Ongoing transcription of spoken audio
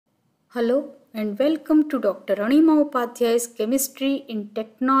Hello and welcome to Dr. Anima Upadhyay's Chemistry in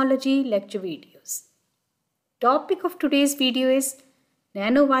Technology lecture videos. Topic of today's video is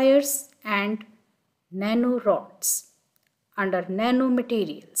nanowires and nanorods under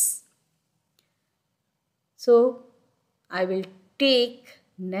nanomaterials. So I will take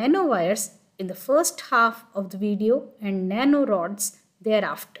nanowires in the first half of the video and nanorods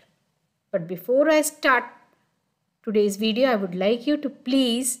thereafter. But before I start today's video, I would like you to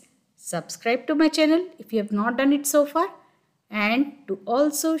please subscribe to my channel if you have not done it so far, and to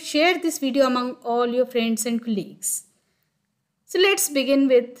also share this video among all your friends and colleagues. So let's begin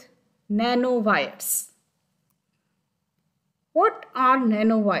with nanowires. What are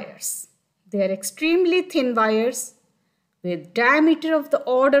nanowires? They are extremely thin wires with diameter of the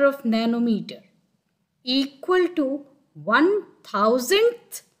order of nanometer, equal to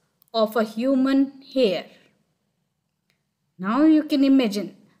 1,000th of a human hair. Now you can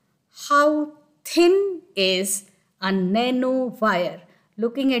imagine how thin is a nanowire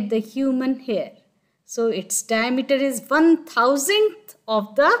looking at the human hair. So its diameter is 1,000th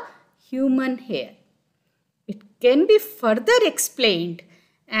of the human hair. It can be further explained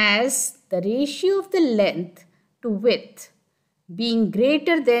as the ratio of the length to width being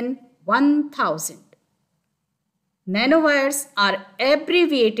greater than 1,000. Nanowires are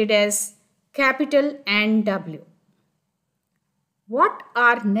abbreviated as capital NW. What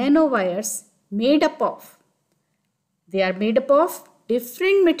are nanowires made up of? They are made up of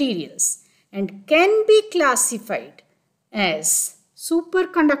different materials and can be classified as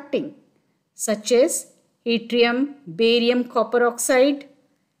superconducting, such as yttrium, barium, copper oxide,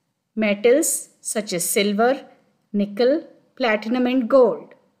 metals such as silver, nickel, platinum and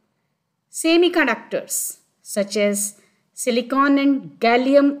gold, semiconductors such as silicon and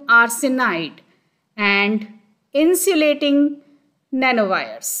gallium arsenide, and insulating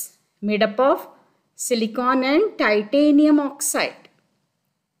nanowires made up of silicon and titanium oxide.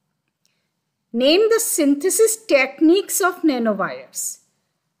 Name the synthesis techniques of nanowires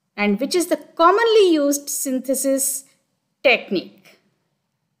and which is the commonly used synthesis technique.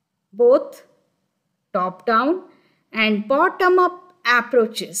 Both top-down and bottom-up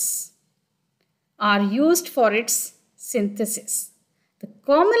approaches are used for its synthesis. The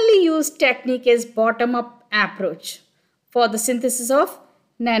commonly used technique is bottom-up approach for the synthesis of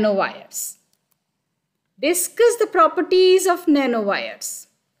nanowires. Discuss the properties of nanowires.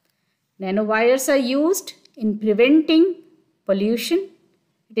 Nanowires are used in preventing pollution.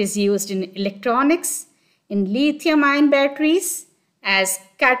 It is used in electronics, in lithium-ion batteries, as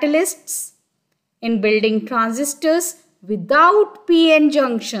catalysts, in building transistors without p-n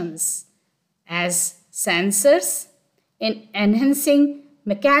junctions, as sensors, in enhancing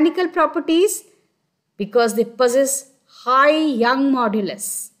mechanical properties because they possess high Young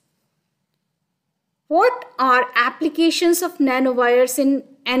modulus. What are applications of nanowires in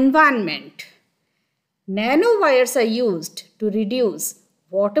environment? Nanowires are used to reduce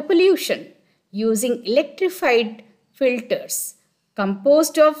water pollution using electrified filters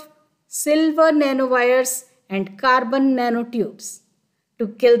composed of silver nanowires and carbon nanotubes to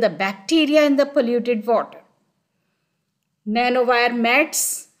kill the bacteria in the polluted water. Nanowire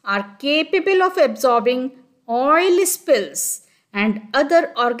mats are capable of absorbing oil spills and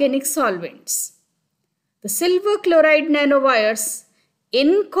other organic solvents. The silver chloride nanowires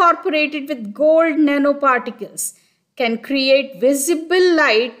incorporated with gold nanoparticles can create visible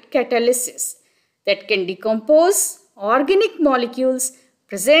light catalysis that can decompose organic molecules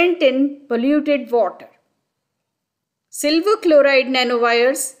present in polluted water. Silver chloride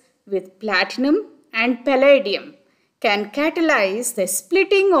nanowires with platinum and palladium can catalyze the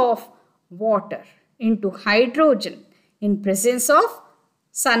splitting of water into hydrogen in presence of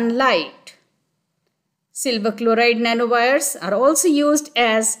sunlight. Silver chloride nanowires are also used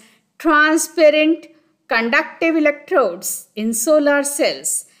as transparent conductive electrodes in solar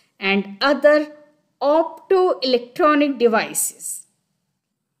cells and other optoelectronic devices.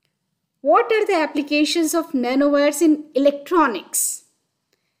 What are the applications of nanowires in electronics?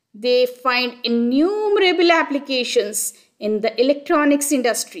 They find innumerable applications in the electronics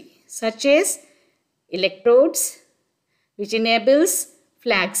industry, such as electrodes, which enables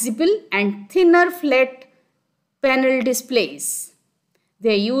flexible and thinner flat panel displays.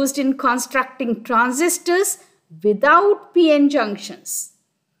 They are used in constructing transistors without p-n junctions.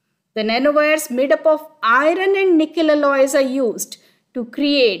 The nanowires made up of iron and nickel alloys are used to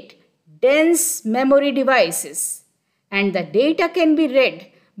create dense memory devices, and the data can be read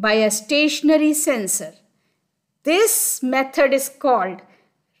by a stationary sensor. This method is called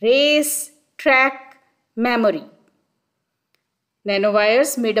race track memory.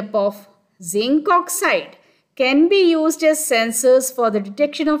 Nanowires made up of zinc oxide can be used as sensors for the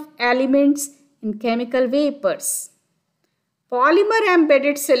detection of elements in chemical vapors. Polymer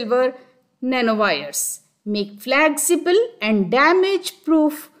embedded silver nanowires make flexible and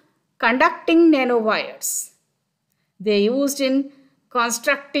damage-proof conducting nanowires. They are used in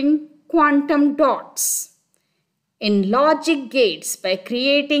constructing quantum dots, in logic gates by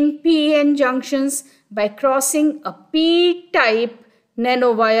creating p-n junctions by crossing a p-type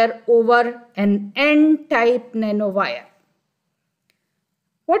nanowire over an n-type nanowire.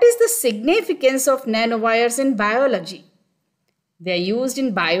 What is the significance of nanowires in biology? They are used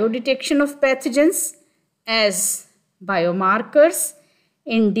in biodetection of pathogens, as biomarkers,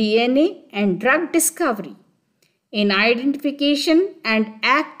 in DNA and drug discovery, in identification and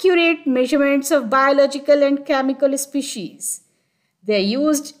accurate measurements of biological and chemical species. They are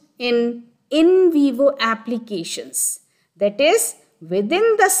used in vivo applications, that is,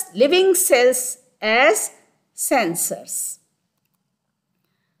 within the living cells as sensors.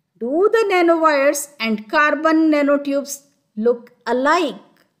 Do the nanowires and carbon nanotubes look alike?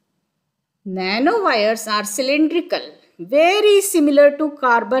 Nanowires are cylindrical, very similar to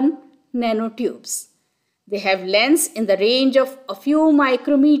carbon nanotubes. They have lengths in the range of a few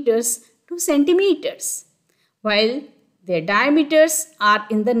micrometers to centimeters, while their diameters are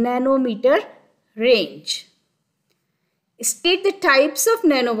in the nanometer range. State the types of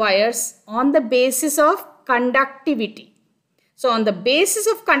nanowires on the basis of conductivity. So, on the basis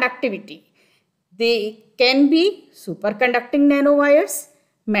of conductivity, they can be superconducting nanowires,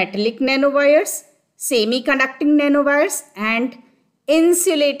 metallic nanowires, semiconducting nanowires, and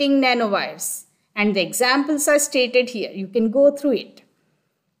insulating nanowires. And the examples are stated here. You can go through it.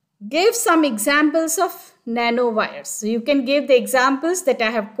 Give some examples of nanowires. So you can give the examples that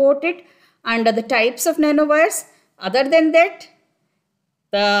I have quoted under the types of nanowires. Other than that,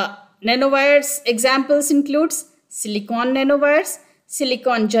 the nanowires examples includes silicon nanowires,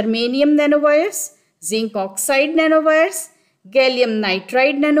 silicon germanium nanowires, zinc oxide nanowires, gallium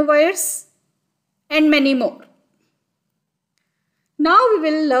nitride nanowires, and many more. Now we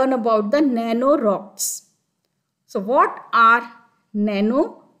will learn about the nanorods. So what are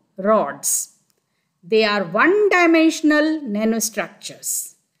nanorods? They are one-dimensional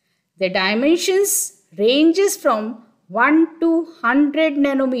nanostructures. The dimensions ranges from 1 to 100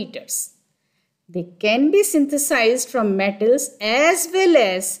 nanometers. They can be synthesized from metals as well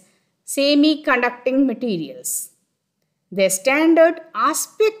as semiconducting materials. Their standard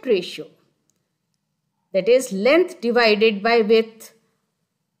aspect ratio, that is length divided by width,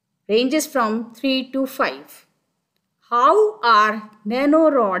 ranges from 3 to 5. How are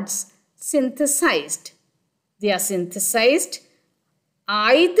nanorods synthesized? They are synthesized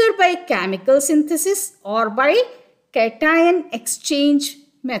either by chemical synthesis or by cation exchange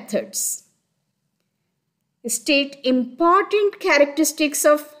methods. State important characteristics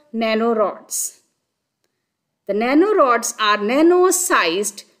of nanorods. The nanorods are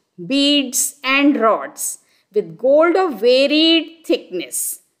nano-sized beads and rods with gold of varied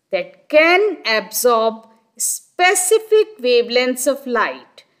thickness that can absorb specific wavelengths of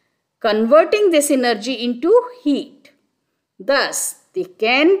light, converting this energy into heat. Thus, they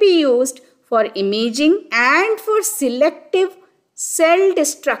can be used for imaging and for selective cell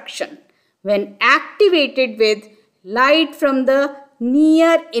destruction when activated with light from the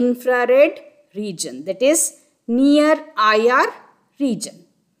near infrared region, that is near IR region.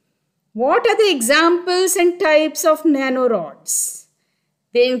 What are the examples and types of nanorods?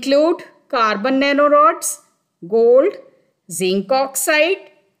 They include carbon nanorods, gold, zinc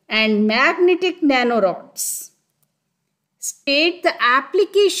oxide, and magnetic nanorods. State the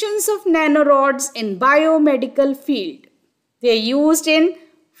applications of nanorods in biomedical field. They are used in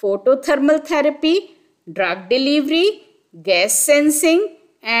photothermal therapy, drug delivery, gas sensing,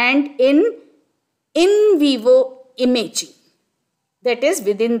 and in vivo imaging, that is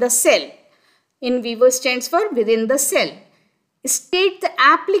within the cell. In vivo stands for within the cell. State the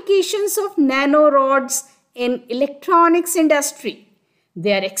applications of nanorods in electronics industry.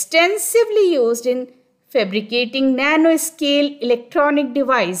 They are extensively used in fabricating nanoscale electronic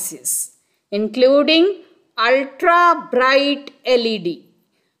devices, including ultra bright LED,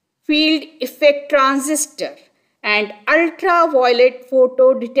 field effect transistor, and ultraviolet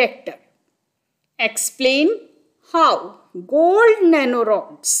photo detector. Explain how gold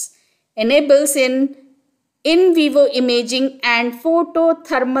nanorods enables in vivo imaging and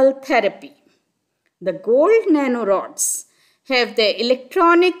photothermal therapy. The gold nanorods have the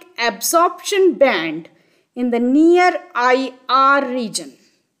electronic absorption band in the near IR region,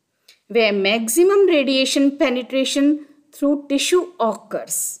 where maximum radiation penetration through tissue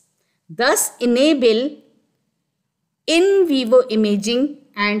occurs, thus enable in vivo imaging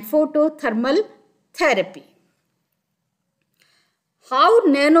and photothermal therapy. How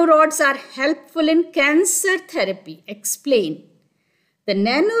nanorods are helpful in cancer therapy? Explain. The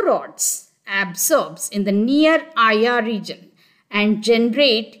nanorods absorbs in the near IR region and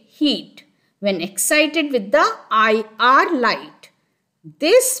generate heat when excited with the IR light.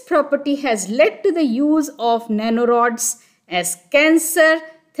 This property has led to the use of nanorods as cancer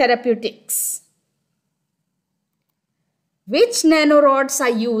therapeutics. Which nanorods are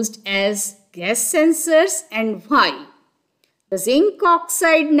used as gas sensors and why? The zinc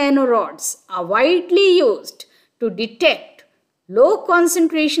oxide nanorods are widely used to detect low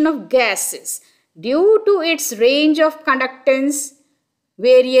concentration of gases due to its range of conductance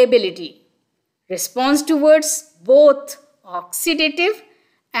variability, response towards both oxidative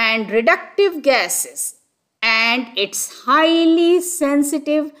and reductive gases, and its highly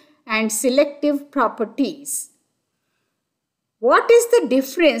sensitive and selective properties. What is the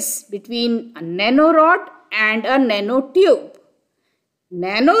difference between a nanorod and a nanotube?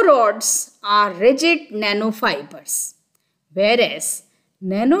 Nanorods are rigid nanofibers, whereas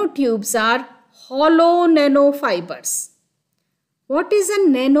nanotubes are hollow nanofibers. What is a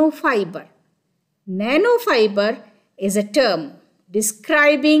nanofiber? Nanofiber is a term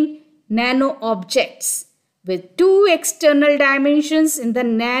describing nano objects with two external dimensions in the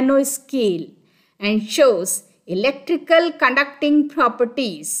nanoscale and shows electrical conducting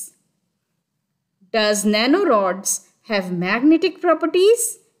properties. Does nanorods have magnetic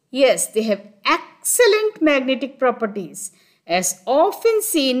properties? Yes, they have excellent magnetic properties, as often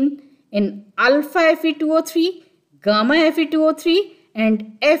seen in alpha Fe2O3, gamma Fe2O3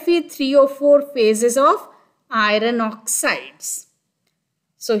 and Fe3O4 phases of iron oxides.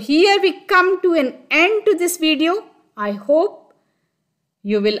 So here we come to an end to this video. I hope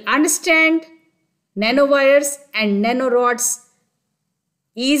you will understand nanowires and nanorods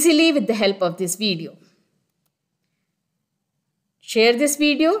easily with the help of this video. Share this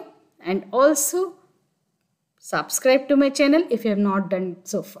video and also subscribe to my channel if you have not done it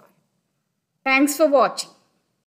so far. Thanks for watching.